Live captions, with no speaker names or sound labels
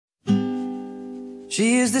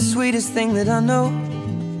She is the sweetest thing that I know.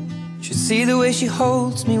 Should see the way she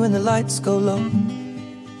holds me when the lights go low.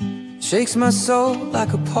 Shakes my soul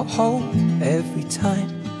like a pothole every time.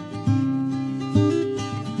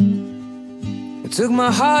 It took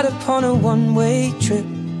my heart upon a one-way trip.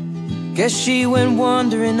 Guess she went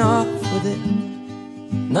wandering off with it.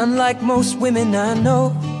 None like most women I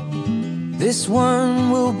know. This one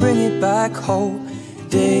will bring it back home.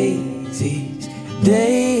 Daisies,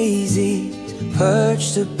 daisies,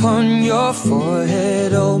 perched upon your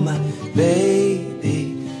forehead. Oh my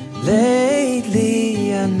baby,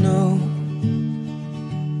 lately I know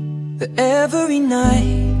that every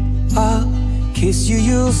night I'll kiss you,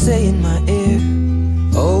 you'll say in my ear,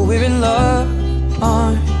 oh, we're in love,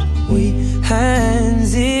 aren't we?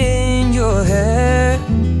 Hands in your hair,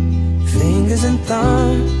 fingers and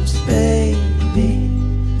thumbs, baby.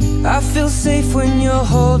 I feel safe when you're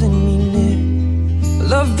holding me near. I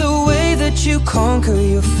love the way that you conquer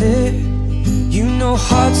your fear. You know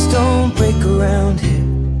hearts don't break around here.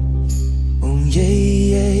 Oh yeah,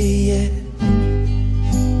 yeah, yeah.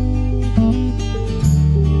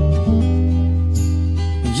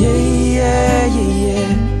 Yeah, yeah, yeah, yeah.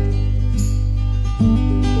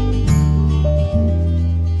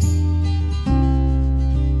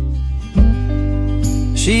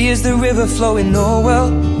 She is the river flowing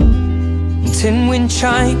Norwell, and tin wind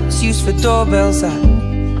chimes used for doorbells.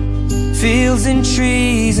 Fields and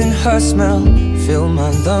trees and her smell fill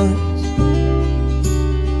my lungs.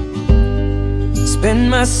 Spend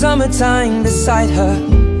my summertime beside her,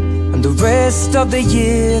 and the rest of the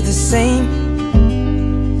year the same.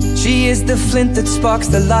 She is the flint that sparks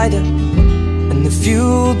the lighter, and the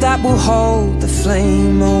fuel that will hold the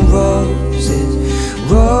flame. Oh, roses,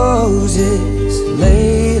 roses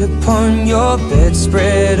laid upon your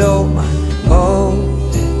bedspread. Oh my,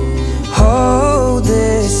 hold it, hold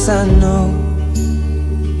this. I know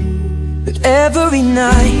that every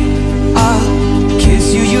night I'll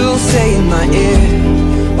kiss you, you'll say in my ear,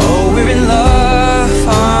 oh, we're in love,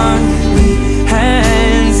 aren't we?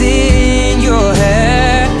 Hands in your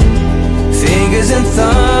hair, fingers and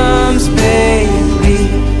thumbs, baby.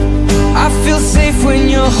 I feel safe when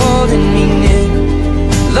you're holding me near.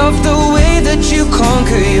 Love the way that you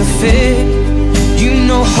conquer your fear. You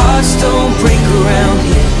know hearts don't break around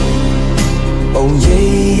here. Oh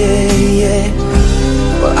yeah, yeah, yeah.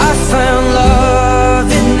 Well, I found love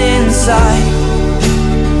hidden inside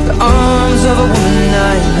the arms of a woman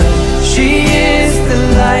I know. She is the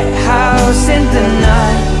lighthouse in the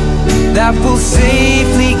night that will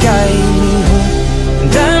safely guide me home.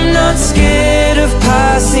 And I'm not scared of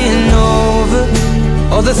passing over,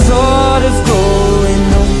 or the thought of going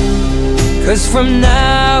home. 'Cause from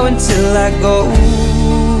now until I go,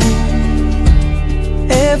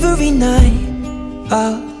 every night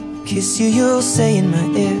I'll kiss you, you'll say in my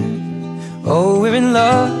ear, oh, we're in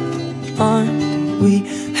love, aren't we?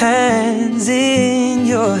 Hands in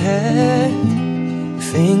your hair,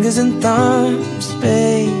 fingers and thumbs,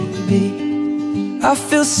 baby. I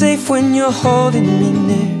feel safe when you're holding me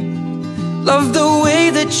near. Love the way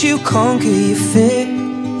that you conquer your fear.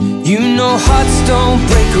 You know hearts don't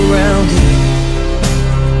break around here.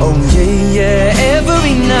 Oh yeah, yeah.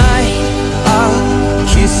 Every night I'll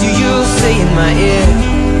kiss you, you'll say in my ear,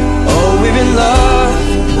 oh, we're in love,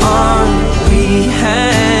 aren't we?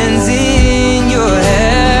 Hands in your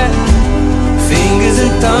hair, fingers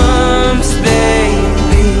and thumbs,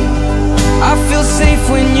 baby. I feel safe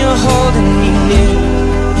when you're holding me near.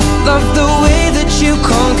 Love the way that you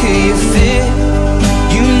conquer your fear.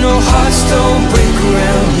 You know hearts don't break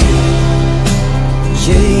around here.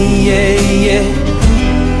 Yeah, yeah, yeah.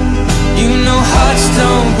 You know hearts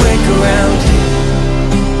don't break around here.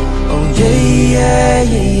 Oh yeah, yeah,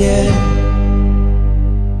 yeah, yeah.